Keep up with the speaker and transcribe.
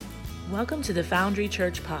Welcome to the Foundry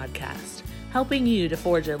Church Podcast, helping you to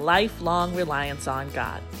forge a lifelong reliance on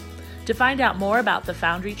God. To find out more about the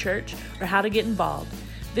Foundry Church or how to get involved,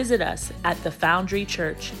 visit us at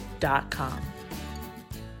thefoundrychurch.com.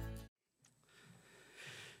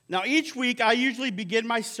 Now, each week, I usually begin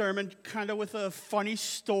my sermon kind of with a funny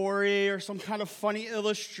story or some kind of funny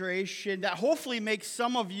illustration that hopefully makes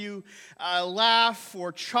some of you laugh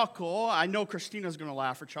or chuckle. I know Christina's going to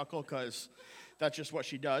laugh or chuckle because that's just what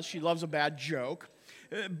she does. She loves a bad joke.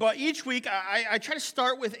 But each week, I try to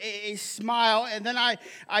start with a smile, and then I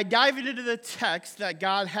dive into the text that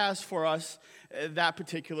God has for us that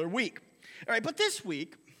particular week. All right, but this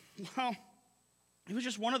week, well, it was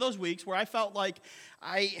just one of those weeks where I felt like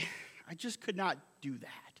I just could not do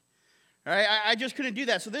that. All right, I just couldn't do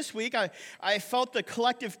that. So this week, I felt the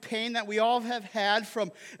collective pain that we all have had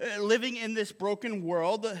from living in this broken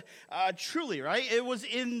world. Truly, right? It was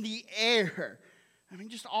in the air. I mean,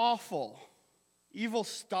 just awful, evil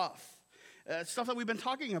stuff. Stuff that we've been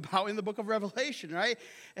talking about in the book of Revelation, right?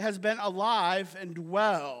 It has been alive and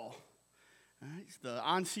well. Right? The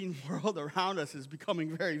unseen world around us is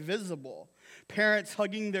becoming very visible. Parents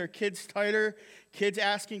hugging their kids tighter, kids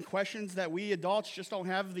asking questions that we adults just don't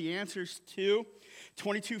have the answers to.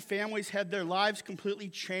 22 families had their lives completely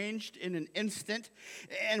changed in an instant,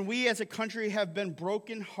 and we as a country have been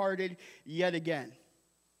brokenhearted yet again.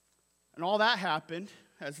 And all that happened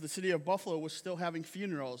as the city of Buffalo was still having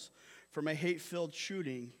funerals from a hate-filled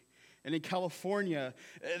shooting. And in California,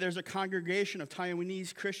 there's a congregation of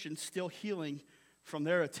Taiwanese Christians still healing from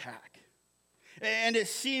their attack. And it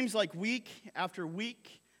seems like week after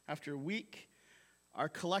week after week, our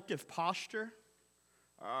collective posture,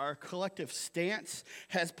 our collective stance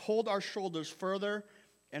has pulled our shoulders further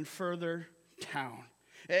and further down.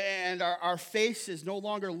 And our faces no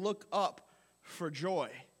longer look up for joy.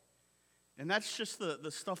 And that's just the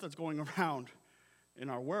stuff that's going around in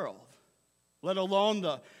our world. Let alone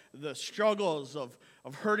the struggles of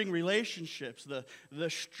hurting relationships, the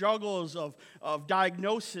struggles of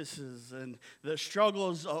diagnoses, and the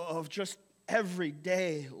struggles of just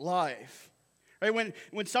everyday life. Right? When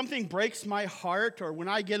something breaks my heart or when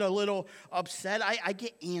I get a little upset, I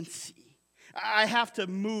get antsy. I have to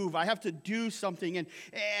move. I have to do something. And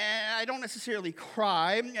I don't necessarily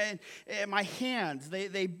cry. And my hands,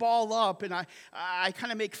 they ball up. And I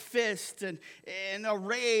kind of make fists. And a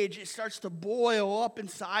rage, it starts to boil up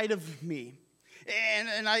inside of me.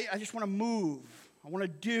 And I just want to move. I want to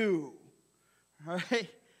do. All right?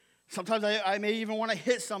 Sometimes I may even want to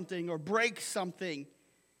hit something or break something.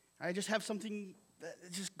 I just have something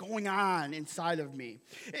that's just going on inside of me.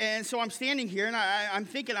 And so I'm standing here and I'm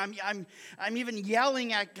thinking, I'm even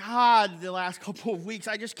yelling at God the last couple of weeks.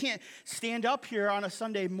 I just can't stand up here on a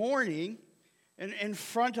Sunday morning in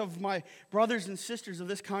front of my brothers and sisters of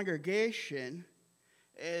this congregation,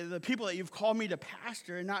 the people that you've called me to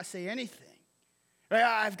pastor, and not say anything.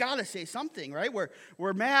 I've got to say something, right?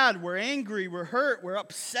 We're mad, we're angry, we're hurt, we're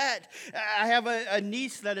upset. I have a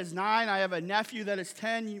niece that is 9. I have a nephew that is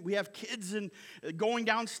 10. We have kids going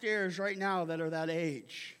downstairs right now that are that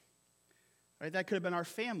age. Right? That could have been our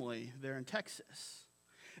family there in Texas.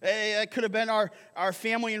 It could have been our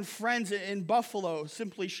family and friends in Buffalo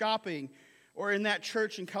simply shopping, or in that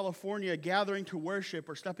church in California gathering to worship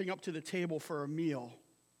or stepping up to the table for a meal.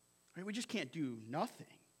 Right? We just can't do nothing.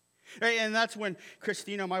 Right, and that's when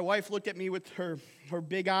Christina, my wife, looked at me with her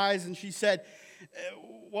big eyes and she said,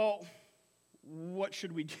 well, what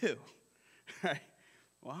should we do? Right?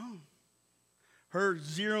 Well, her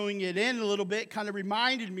zeroing it in a little bit kind of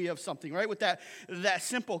reminded me of something, right? With that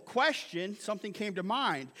simple question, something came to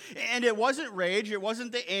mind. And it wasn't rage. It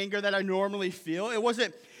wasn't the anger that I normally feel. It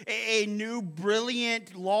wasn't a new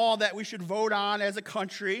brilliant law that we should vote on as a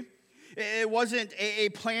country. It wasn't a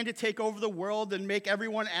plan to take over the world and make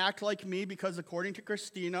everyone act like me, because according to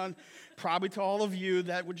Christina, and probably to all of you,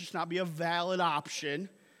 that would just not be a valid option.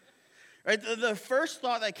 Right? The first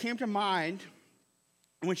thought that came to mind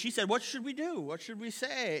when she said, what should we do? What should we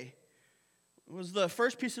say? It was the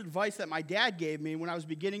first piece of advice that my dad gave me when I was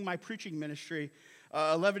beginning my preaching ministry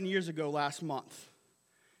 11 years ago last month.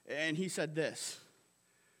 And he said this: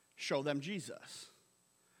 show them Jesus.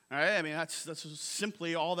 All right, I mean, that's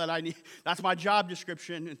simply all that I need. That's my job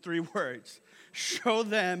description in 3 words. Show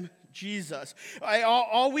them Jesus.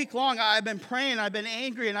 All week long, I've been praying, I've been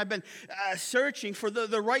angry, and I've been searching for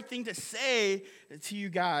the right thing to say to you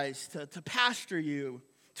guys, to pastor you,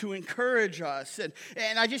 to encourage us.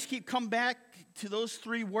 And I just keep coming back to those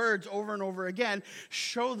three words over and over again,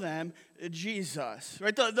 show them Jesus.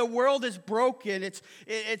 Right? The world is broken.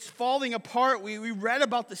 It's falling apart. We read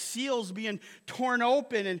about the seals being torn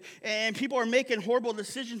open, and people are making horrible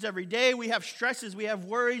decisions every day. We have stresses, we have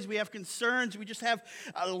worries, we have concerns, we just have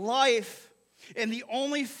a life. And the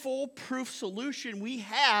only foolproof solution we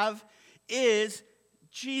have is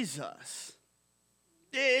Jesus.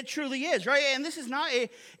 It truly is, right? And this is not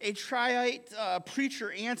a triite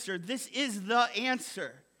preacher answer. This is the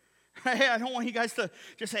answer. Right? I don't want you guys to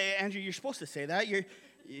just say, Andrew, you're supposed to say that.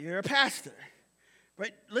 You're a pastor.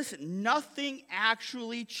 But listen, nothing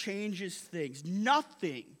actually changes things.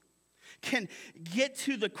 Nothing can get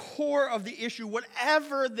to the core of the issue,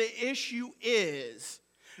 whatever the issue is.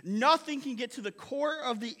 Nothing can get to the core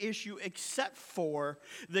of the issue except for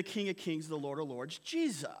the King of Kings, the Lord of Lords,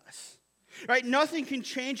 Jesus. Right? Nothing can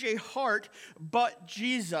change a heart but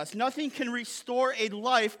Jesus. Nothing can restore a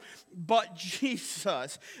life but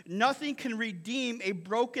Jesus. Nothing can redeem a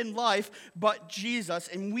broken life but Jesus.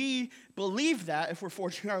 And we believe that if we're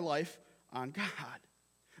forging our life on God.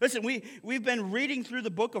 Listen, we've been reading through the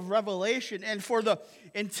book of Revelation, and for the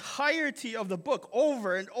entirety of the book,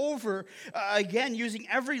 over and over again, using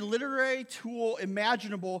every literary tool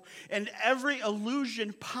imaginable and every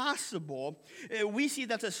allusion possible, we see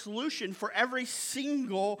that the solution for every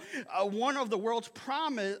single one of the world's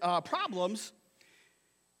problems,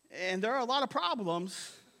 and there are a lot of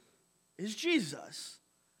problems, is Jesus.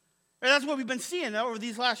 And that's what we've been seeing over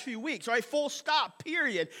these last few weeks, right? Full stop,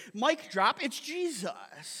 period. Mic drop, it's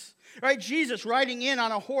Jesus. Right? Jesus riding in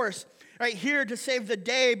on a horse, right, here to save the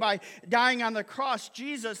day by dying on the cross.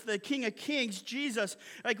 Jesus, the King of Kings. Jesus,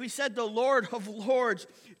 like we said, the Lord of Lords.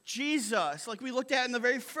 Jesus, like we looked at in the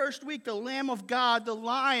very first week, the Lamb of God, the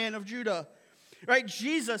Lion of Judah. Right?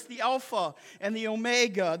 Jesus, the Alpha and the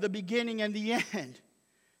Omega, the beginning and the end.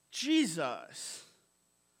 Jesus,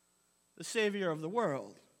 the Savior of the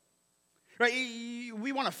world. Right?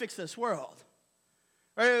 We want to fix this world.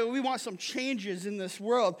 Right? We want some changes in this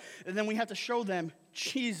world, and then we have to show them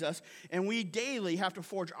Jesus, and we daily have to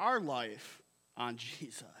forge our life on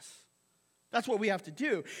Jesus. That's what we have to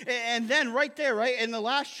do. And then right there, right, in the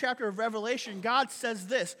last chapter of Revelation, God says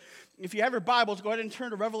this. If you have your Bibles, go ahead and turn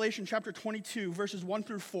to Revelation chapter 22, verses 1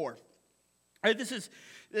 through 4. Right? This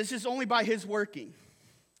is only by his working.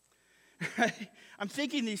 Right? I'm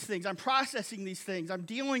thinking these things, I'm processing these things, I'm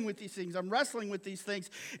dealing with these things, I'm wrestling with these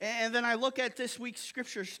things. And then I look at this week's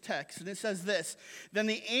scripture text, and it says this. Then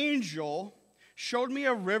the angel showed me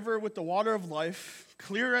a river with the water of life,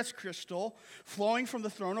 clear as crystal, flowing from the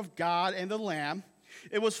throne of God and the Lamb.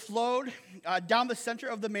 It was flowed down the center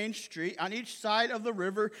of the main street. On each side of the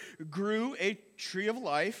river grew a tree of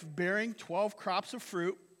life, bearing 12 crops of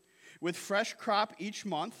fruit, with fresh crop each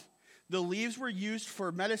month. The leaves were used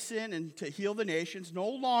for medicine and to heal the nations. No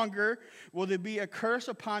longer will there be a curse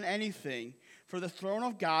upon anything, for the throne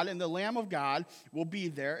of God and the Lamb of God will be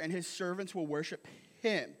there, and his servants will worship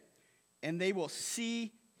him, and they will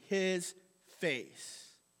see his face.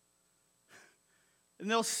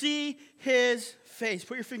 And they'll see his face.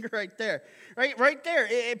 Put your finger right there. Right there.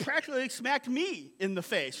 It practically smacked me in the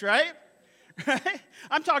face, right? Right?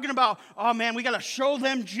 I'm talking about, oh man, we got to show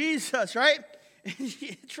them Jesus, right?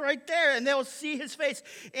 It's right there, and they'll see his face.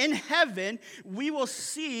 In heaven, we will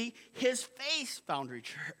see his face, Foundry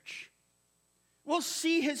Church. We'll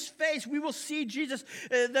see his face. We will see Jesus.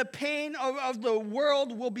 The pain of the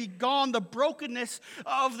world will be gone. The brokenness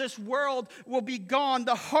of this world will be gone.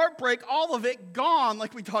 The heartbreak, all of it gone,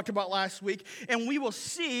 like we talked about last week. And we will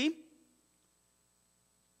see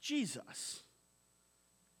Jesus.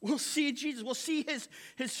 We'll see Jesus. We'll see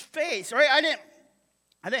his face. All right,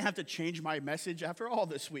 I didn't have to change my message after all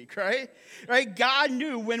this week, right? Right? God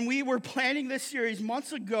knew when we were planning this series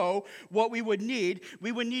months ago what we would need.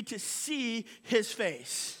 We would need to see his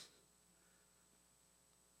face.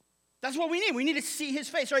 That's what we need. We need to see his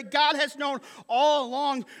face, right? God has known all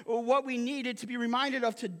along what we needed to be reminded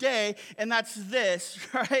of today, and that's this,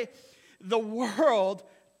 right? The world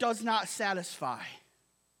does not satisfy.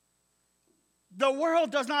 The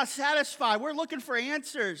world does not satisfy. We're looking for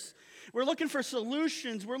answers. We're looking for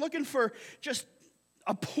solutions. We're looking for just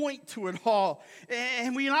a point to it all.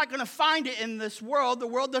 And we're not going to find it in this world. The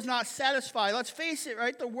world does not satisfy. Let's face it,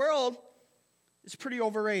 right? The world is pretty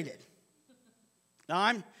overrated. Now,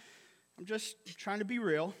 I'm just trying to be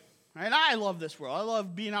real. And I love this world. I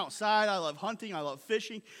love being outside. I love hunting. I love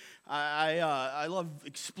fishing. I love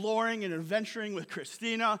exploring and adventuring with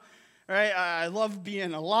Christina. Right? I love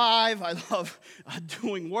being alive. I love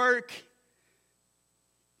doing work.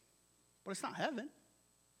 But it's not heaven.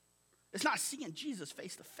 It's not seeing Jesus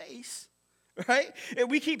face to face. right?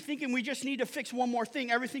 And we keep thinking we just need to fix one more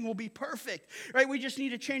thing. Everything will be perfect, right? We just need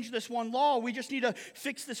to change this one law. We just need to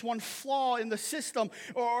fix this one flaw in the system.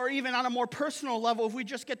 Or even on a more personal level, if we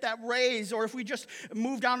just get that raise, or if we just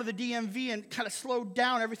moved down to the DMV and kind of slowed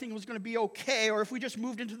down, everything was going to be okay. Or if we just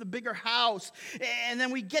moved into the bigger house. And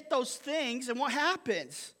then we get those things, and what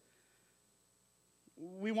happens?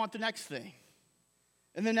 We want the next thing.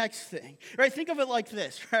 And the next thing, right? Think of it like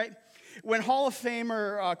this, right? When Hall of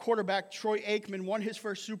Famer quarterback Troy Aikman won his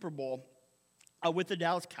first Super Bowl with the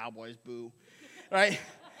Dallas Cowboys, boo, right?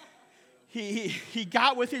 He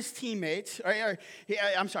got with his teammates,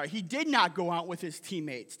 he did not go out with his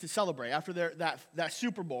teammates to celebrate after that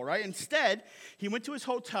Super Bowl, right? Instead, he went to his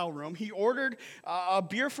hotel room, he ordered a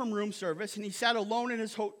beer from room service, and he sat alone in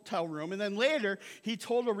his hotel room, and then later, he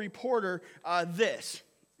told a reporter this.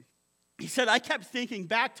 He said, I kept thinking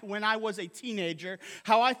back to when I was a teenager,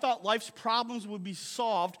 how I thought life's problems would be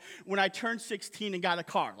solved when I turned 16 and got a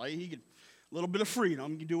car. Like, he could, a little bit of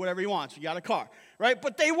freedom, he can do whatever he wants. He got a car, right?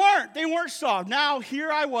 But they weren't solved. Now,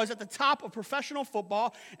 here I was at the top of professional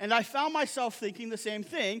football, and I found myself thinking the same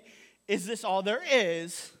thing. Is this all there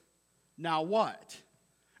is? Now what?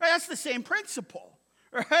 Right, that's the same principle.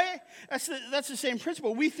 Right? That's the same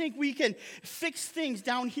principle. We think we can fix things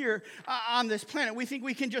down here on this planet. We think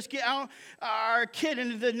we can just get our kid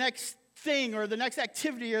into the next thing or the next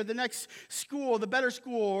activity or the next school, the better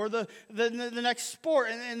school, or the next sport,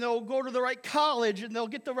 and they'll go to the right college, and they'll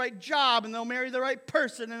get the right job, and they'll marry the right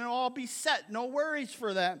person, and it'll all be set. No worries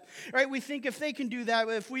for them. Right? We think if they can do that,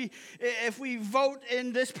 if we vote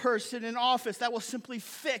in this person in office, that will simply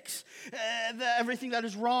fix everything that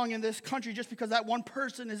is wrong in this country just because that one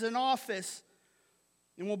person is in office,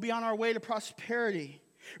 and we'll be on our way to prosperity.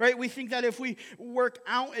 Right? We think that if we work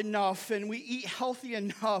out enough and we eat healthy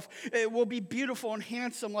enough, it will be beautiful and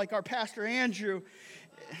handsome like our Pastor Andrew.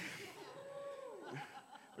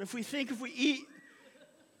 But if we eat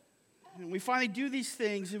and we finally do these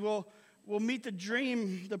things, we'll meet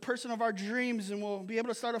the person of our dreams, and we'll be able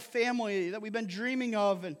to start a family that we've been dreaming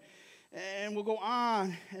of, and we'll go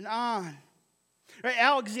on and on. Right?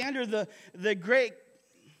 Alexander the Great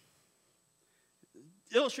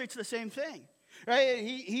illustrates the same thing.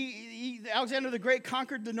 Right? Alexander the Great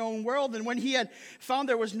conquered the known world, and when he had found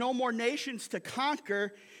there was no more nations to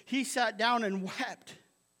conquer, he sat down and wept.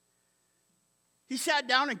 He sat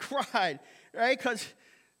down and cried, right? Because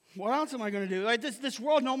what else am I going to do? Like this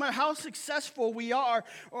world, no matter how successful we are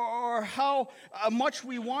or how much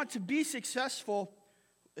we want to be successful,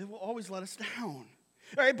 it will always let us down.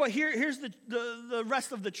 All right, but here's the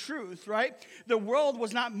rest of the truth, right? The world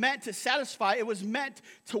was not meant to satisfy. It was meant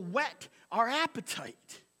to whet our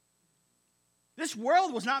appetite. This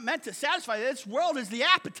world was not meant to satisfy. This world is the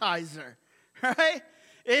appetizer, right?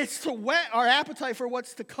 It's to whet our appetite for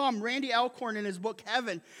what's to come. Randy Alcorn in his book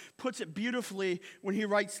Heaven puts it beautifully when he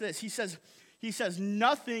writes this. He says,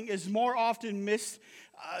 nothing is more often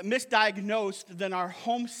misdiagnosed than our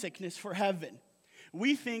homesickness for heaven.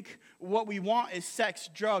 We think what we want is sex,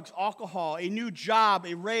 drugs, alcohol, a new job,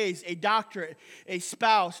 a raise, a doctorate, a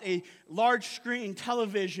spouse, a large screen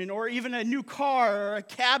television, or even a new car, or a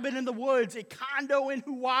cabin in the woods, a condo in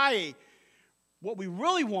Hawaii. What we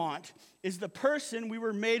really want is the person we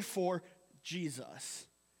were made for, Jesus,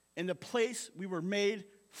 and the place we were made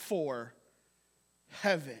for,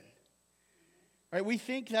 heaven. Right? We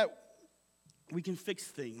think that we can fix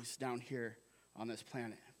things down here on this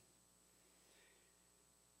planet.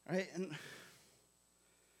 Right? And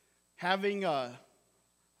having a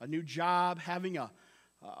new job, having a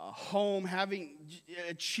home,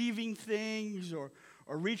 achieving things, or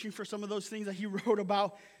reaching for some of those things that he wrote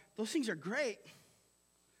about, those things are great.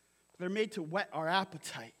 They're made to whet our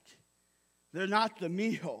appetite. They're not the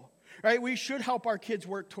meal. Right? We should help our kids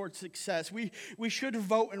work towards success. We should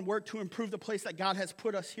vote and work to improve the place that God has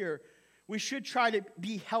put us here. We should try to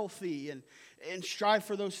be healthy and strive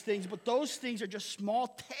for those things. But those things are just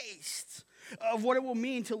small tastes of what it will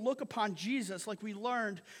mean to look upon Jesus like we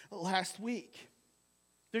learned last week.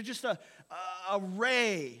 They're just a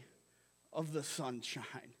ray of the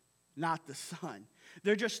sunshine, not the sun.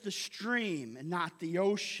 They're just the stream and not the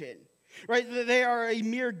ocean. Right? They are a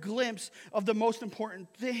mere glimpse of the most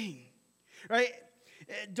important thing. Right?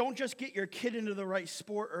 Don't just get your kid into the right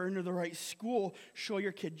sport or into the right school. Show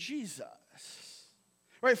your kid Jesus.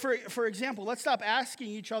 Right? For example, let's stop asking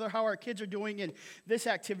each other how our kids are doing in this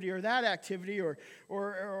activity or that activity or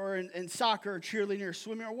in soccer or cheerleading or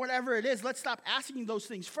swimming or whatever it is. Let's stop asking those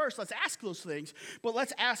things first. Let's ask those things. But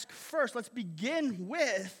let's ask first. Let's begin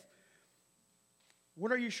with,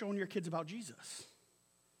 what are you showing your kids about Jesus?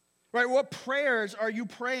 Right? What prayers are you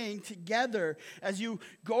praying together as you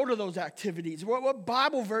go to those activities? What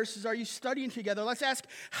Bible verses are you studying together? Let's ask,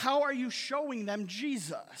 how are you showing them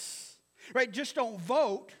Jesus? Right? Just don't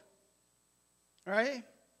vote. Right?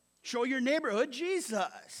 Show your neighborhood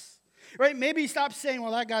Jesus. Right? Maybe stop saying,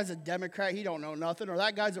 well, that guy's a Democrat, he don't know nothing, or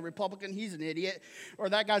that guy's a Republican, he's an idiot, or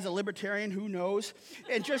that guy's a libertarian, who knows?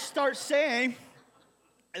 And just start saying,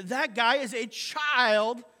 that guy is a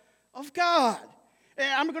child of God. And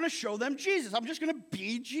I'm going to show them Jesus. I'm just going to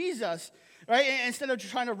be Jesus, right? And instead of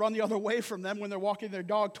trying to run the other way from them when they're walking their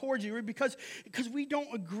dog towards you, because we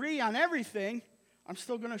don't agree on everything, I'm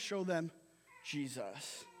still going to show them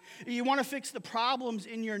Jesus. You want to fix the problems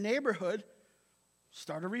in your neighborhood,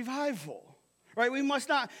 start a revival. Right, we must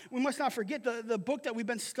not forget the book that we've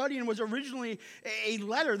been studying was originally a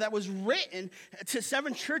letter that was written to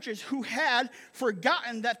 7 churches who had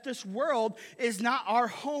forgotten that this world is not our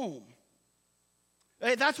home.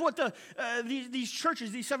 That's what these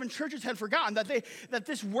churches, these 7 churches had forgotten, that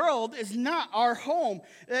this world is not our home,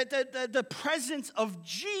 that the presence of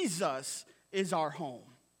Jesus is our home.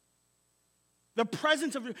 The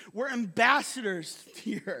presence of, we're ambassadors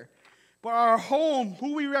here, but our home,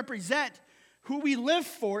 who we represent, who we live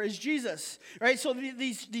for is Jesus, right? So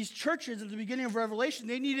these churches at the beginning of Revelation,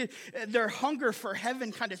 they needed their hunger for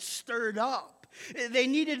heaven kind of stirred up. They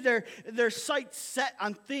needed their sights set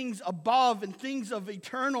on things above and things of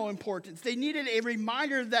eternal importance. They needed a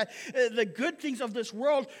reminder that the good things of this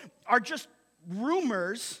world are just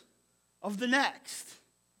rumors of the next.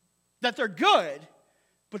 That they're good,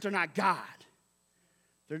 but they're not God.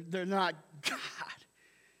 They're not God.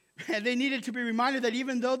 And they needed to be reminded that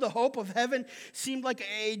even though the hope of heaven seemed like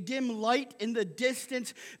a dim light in the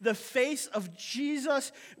distance, the face of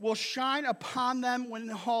Jesus will shine upon them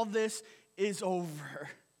when all this is over.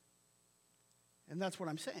 And that's what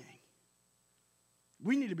I'm saying.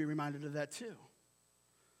 We need to be reminded of that too.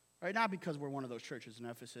 Right? Not because we're one of those churches in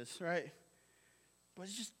Ephesus, right? But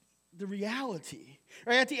it's just the reality.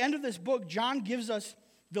 Right? At the end of this book, John gives us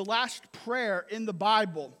the last prayer in the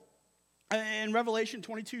Bible. In Revelation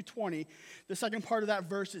 22:20, the second part of that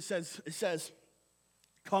verse, it says,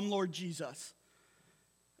 "Come, Lord Jesus."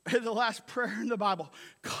 The last prayer in the Bible,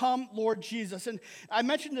 "Come, Lord Jesus." And I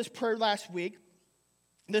mentioned this prayer last week.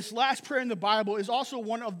 This last prayer in the Bible is also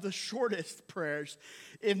one of the shortest prayers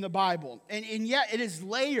in the Bible. And yet it is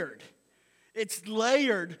layered. It's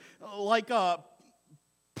layered like a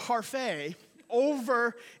parfait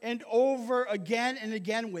over and over again and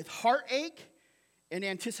again with heartache and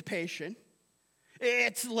anticipation.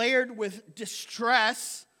 It's layered with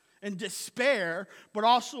distress and despair, but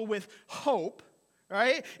also with hope,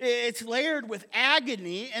 right? It's layered with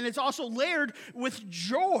agony, and it's also layered with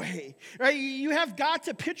joy, right? You have got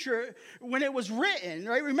to picture when it was written,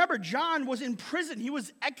 right? Remember, John was in prison. He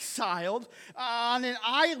was exiled on an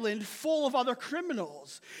island full of other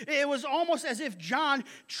criminals. It was almost as if John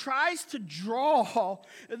tries to draw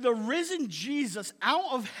the risen Jesus out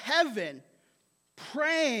of heaven,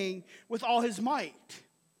 praying with all his might.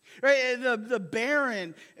 Right? The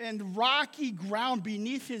barren and rocky ground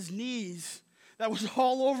beneath his knees that was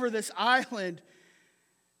all over this island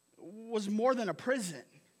was more than a prison.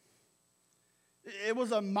 It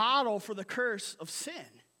was a model for the curse of sin.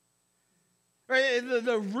 Right?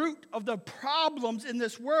 The root of the problems in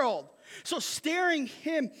this world. So staring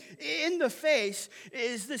him in the face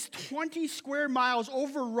is this 20 square miles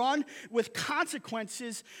overrun with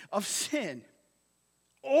consequences of sin.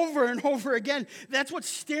 Over and over again. That's what's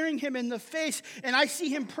staring him in the face. And I see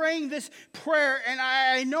him praying this prayer, and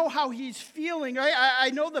I know how he's feeling. Right?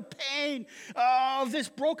 I know the pain of this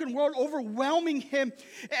broken world overwhelming him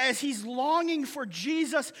as he's longing for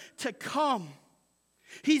Jesus to come.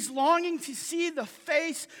 He's longing to see the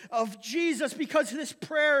face of Jesus, because this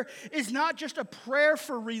prayer is not just a prayer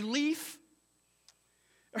for relief.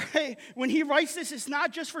 Right? When he writes this, it's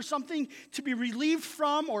not just for something to be relieved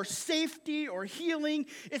from or safety or healing.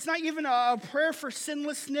 It's not even a prayer for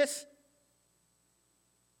sinlessness.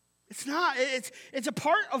 It's not. It's a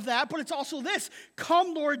part of that, but it's also this.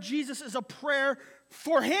 Come, Lord Jesus, is a prayer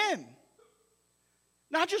for him.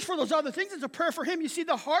 Not just for those other things, it's a prayer for him. You see,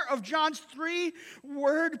 the heart of John's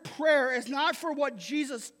 3-word prayer is not for what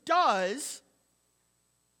Jesus does,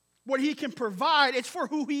 what he can provide. It's for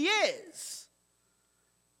who he is.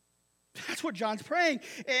 That's what John's praying,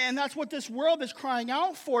 and that's what this world is crying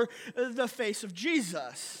out for, the face of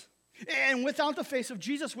Jesus. And without the face of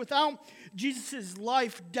Jesus, without Jesus'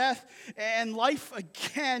 life, death, and life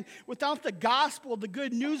again, without the gospel, the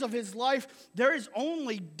good news of his life, there is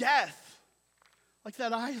only death, like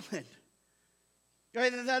that island.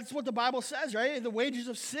 Right? That's what the Bible says, right? The wages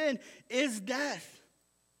of sin is death.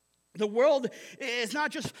 The world is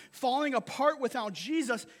not just falling apart without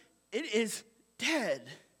Jesus, it is dead.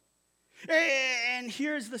 And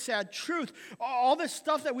here's the sad truth. All this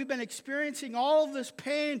stuff that we've been experiencing, all of this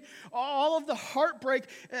pain, all of the heartbreak,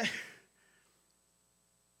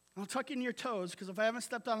 I'll tuck in your toes, because if I haven't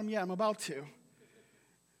stepped on them yet, I'm about to.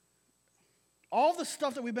 All the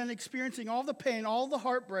stuff that we've been experiencing, all the pain, all the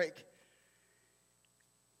heartbreak,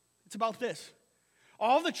 it's about this.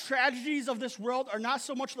 All the tragedies of this world are not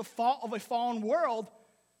so much the fault of a fallen world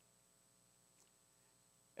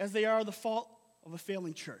as they are the fault of a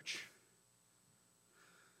failing church.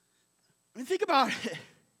 I mean, think about it,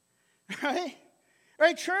 right?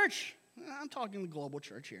 Right, church, I'm talking the global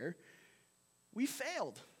church here. We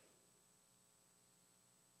failed.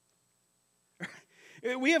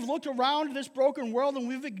 We have looked around this broken world and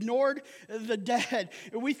we've ignored the dead.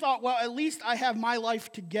 We thought, well, at least I have my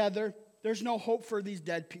life together. There's no hope for these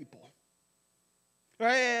dead people.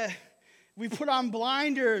 Right? We put on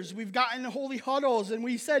blinders. We've gotten holy huddles. And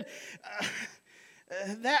we said,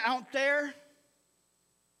 that out there,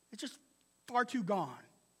 it's just far too gone.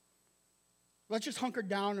 Let's just hunker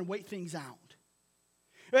down and wait things out.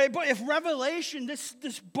 Right? But if Revelation, this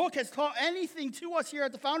book has taught anything to us here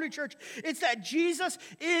at the Foundry Church, it's that Jesus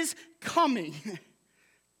is coming.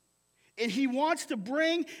 And he wants to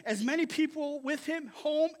bring as many people with him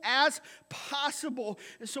home as possible.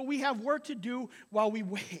 And so we have work to do while we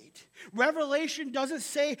wait. Revelation doesn't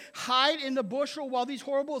say hide in the bushel while these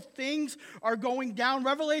horrible things are going down.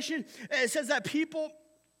 Revelation says that people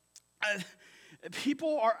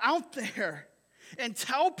are out there. And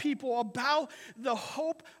tell people about the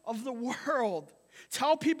hope of the world.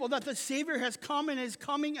 Tell people that the Savior has come and is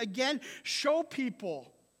coming again. Show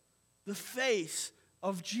people the face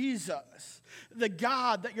of Jesus, the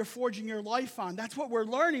God that you're forging your life on. That's what we're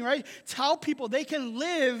learning, right? Tell people they can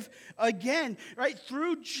live again, right?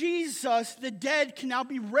 Through Jesus, the dead can now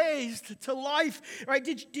be raised to life, right?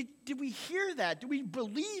 Did we hear that? Do we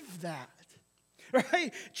believe that?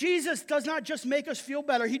 Right? Jesus does not just make us feel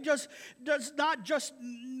better. He just does not just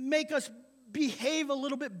make us behave a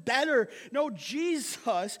little bit better. No,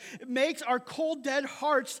 Jesus makes our cold, dead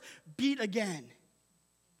hearts beat again.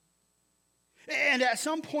 And at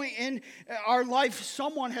some point in our life,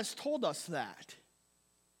 someone has told us that.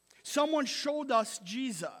 Someone showed us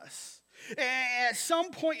Jesus. At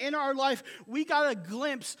some point in our life, we got a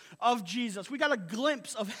glimpse of Jesus. We got a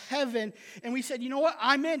glimpse of heaven. And we said, you know what?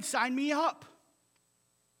 I'm in. Sign me up.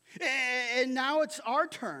 And now it's our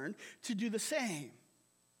turn to do the same,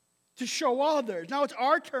 to show others. Now it's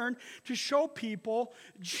our turn to show people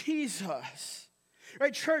Jesus.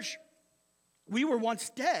 Right, church, we were once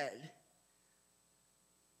dead.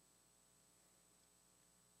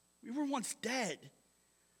 We were once dead.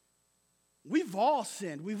 We've all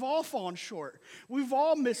sinned. We've all fallen short. We've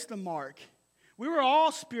all missed the mark. We were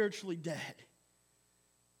all spiritually dead.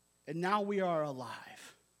 And now we are alive.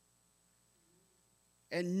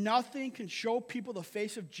 And nothing can show people the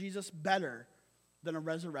face of Jesus better than a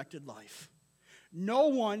resurrected life. No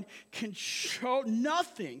one can show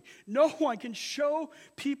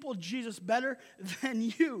people Jesus better than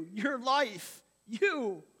you, your life,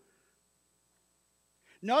 you.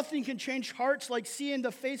 Nothing can change hearts like seeing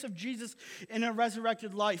the face of Jesus in a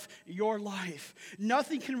resurrected life, your life.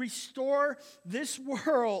 Nothing can restore this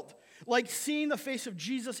world like seeing the face of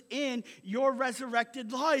Jesus in your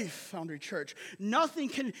resurrected life, Foundry Church. Nothing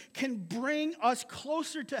can bring us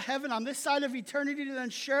closer to heaven on this side of eternity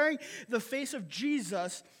than sharing the face of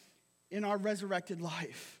Jesus in our resurrected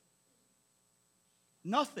life.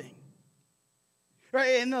 Nothing.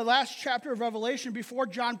 Right, in the last chapter of Revelation, before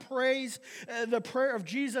John prays the prayer of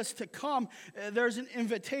Jesus to come, there's an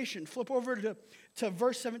invitation. Flip over to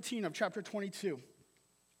verse 17 of chapter 22.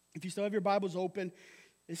 If you still have your Bibles open,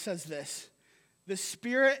 it says this: the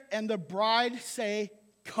Spirit and the bride say,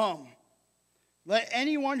 come. Let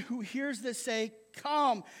anyone who hears this say,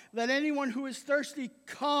 come. Let anyone who is thirsty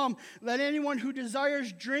come. Let anyone who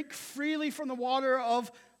desires drink freely from the water of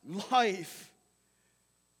life.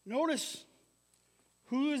 Notice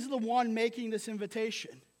who is the one making this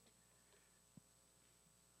invitation.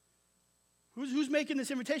 Who's making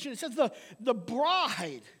this invitation? It says the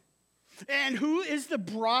bride. And who is the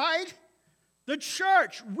bride? The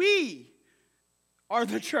church. We are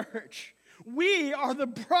the church. We are the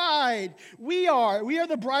bride. We are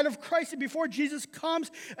the bride of Christ. And before Jesus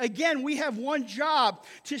comes, again, we have one job: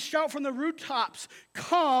 to shout from the rooftops,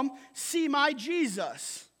 come see my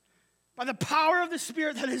Jesus. By the power of the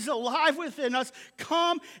Spirit that is alive within us,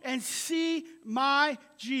 come and see my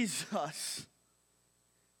Jesus.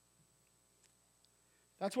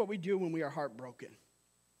 That's what we do when we are heartbroken.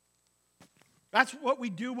 That's what we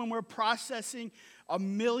do when we're processing a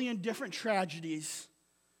million different tragedies,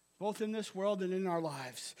 both in this world and in our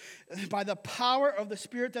lives. By the power of the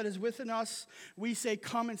Spirit that is within us, we say,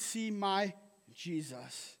 come and see my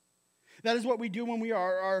Jesus. That is what we do when we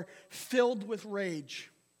are filled with rage.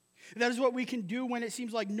 That is what we can do when it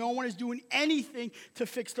seems like no one is doing anything to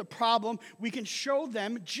fix the problem. We can show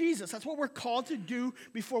them Jesus. That's what we're called to do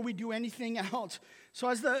before we do anything else. So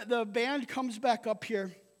as the band comes back up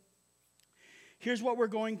here, here's what we're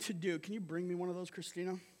going to do. Can you bring me one of those,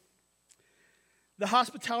 Christina? The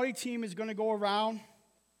hospitality team is going to go around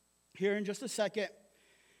here in just a second,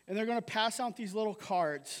 and they're going to pass out these little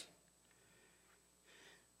cards.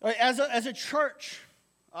 As a church,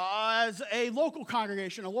 as a local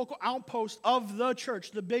congregation, a local outpost of the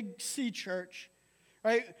church, the Big C church,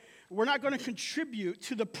 right? We're not going to contribute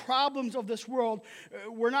to the problems of this world.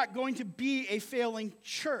 We're not going to be a failing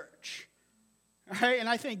church, right? And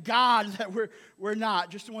I thank God that we're not.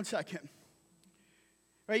 Just one second.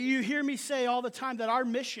 Right? You hear me say all the time that our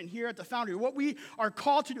mission here at the Foundry, what we are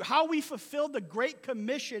called to do, how we fulfill the Great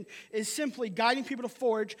Commission is simply guiding people to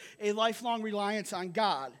forge a lifelong reliance on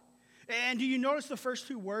God. And do you notice the first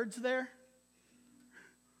two words there?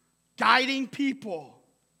 Guiding people.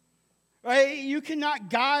 Right? We cannot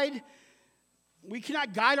guide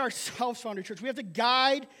ourselves, Foundry Church. We have to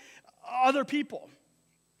guide other people.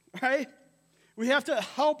 Right? We have to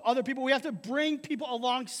help other people. We have to bring people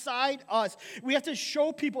alongside us. We have to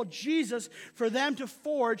show people Jesus for them to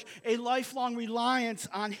forge a lifelong reliance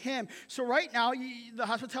on Him. So right now, the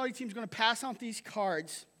hospitality team is going to pass out these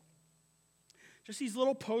cards. Just these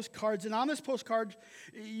little postcards. And on this postcard,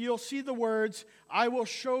 you'll see the words, I will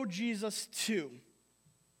show Jesus to.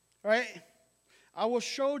 Right? I will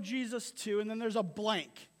show Jesus to. And then there's a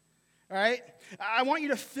blank. All right? I want you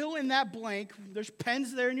to fill in that blank. There's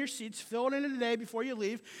pens there in your seats. Fill it in today before you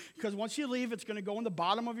leave. Because once you leave, it's going to go in the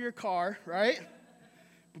bottom of your car, right?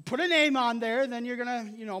 But put a name on there. Then you're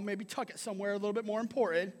going to, maybe tuck it somewhere a little bit more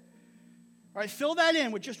important. All right? Fill that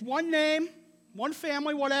in with just one name, one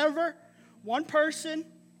family, whatever, one person.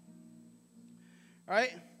 All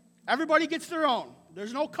right? Everybody gets their own.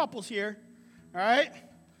 There's no couples here. All right?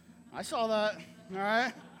 I saw that. All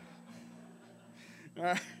right? All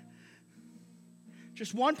right?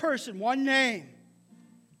 Just one person, one name.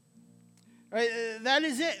 Right? That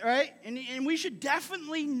is it, right? And we should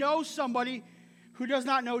definitely know somebody who does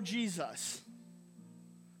not know Jesus.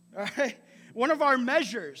 All right? One of our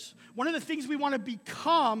measures, one of the things we want to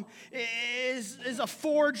become is a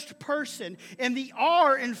forged person. And the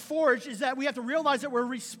R in forged is that we have to realize that we're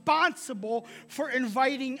responsible for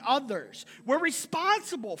inviting others. We're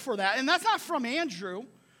responsible for that. And that's not from Andrew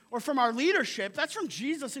or from our leadership. That's from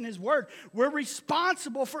Jesus and His Word. We're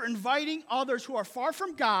responsible for inviting others who are far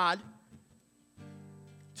from God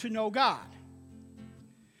to know God.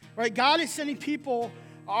 Right? God is sending people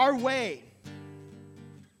our way.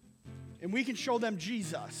 And we can show them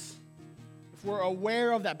Jesus if we're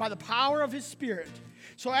aware of that by the power of His Spirit.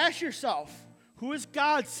 So ask yourself, who is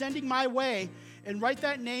God sending my way? And write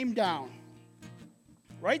that name down.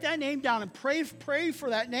 Write that name down and pray for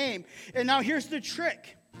that name. And now here's the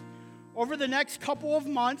trick. Over the next couple of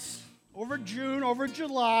months, over June, over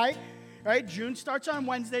July, right? June starts on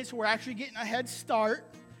Wednesday, so we're actually getting a head start,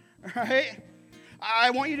 right?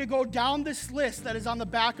 I want you to go down this list that is on the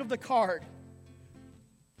back of the card,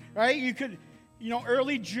 right? You could,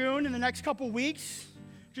 early June in the next couple weeks,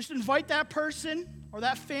 just invite that person or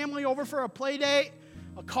that family over for a play date,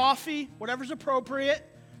 a coffee, whatever's appropriate,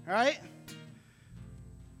 right?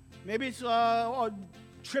 Maybe it's a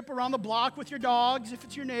trip around the block with your dogs if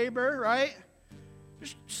it's your neighbor, right?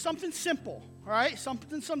 Just something simple, all right?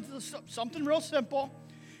 Something real simple.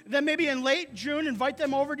 And then maybe in late June, invite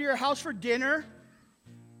them over to your house for dinner,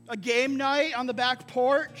 a game night on the back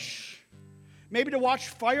porch, maybe to watch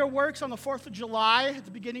fireworks on the 4th of July, at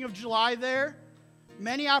the beginning of July there.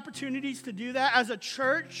 Many opportunities to do that. As a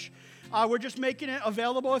church, we're just making it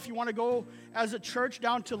available if you want to go as a church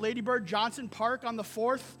down to Lady Bird Johnson Park on the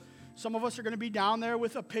 4th. Some of us are going to be down there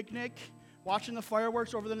with a picnic, watching the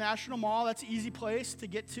fireworks over the National Mall. That's an easy place to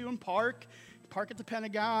get to and park. Park at the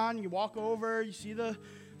Pentagon. You walk over, you see the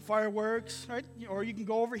fireworks, right? Or you can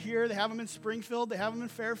go over here. They have them in Springfield. They have them in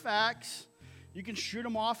Fairfax. You can shoot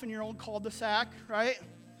them off in your old cul-de-sac, right?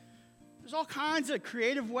 There's all kinds of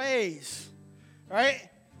creative ways, right?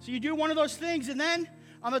 So you do one of those things, and then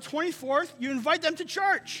on the 24th, you invite them to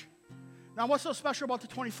church. Now, what's so special about the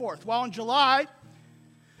 24th? Well, in July,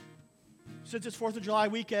 since it's 4th of July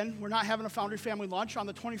weekend, we're not having a Foundry Family Lunch. On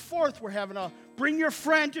the 24th, we're having a Bring Your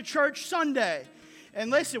Friend to Church Sunday. And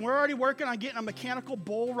listen, we're already working on getting a mechanical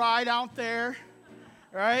bull ride out there,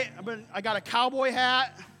 All right? I got a cowboy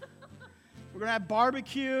hat. We're going to have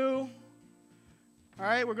barbecue. All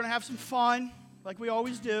right? We're going to have some fun like we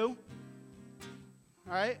always do.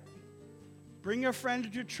 All right? Bring your friend to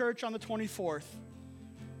your church on the 24th.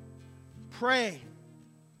 Pray.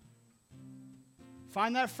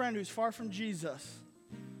 Find that friend who's far from Jesus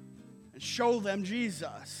and show them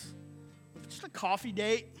Jesus. If it's just a coffee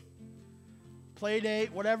date, play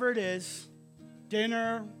date, whatever it is,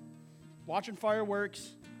 dinner, watching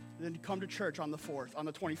fireworks, and then come to church on the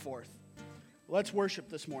 24th. Let's worship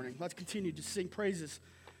this morning. Let's continue to sing praises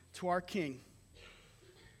to our King,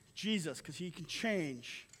 Jesus, because he can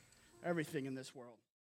change everything in this world.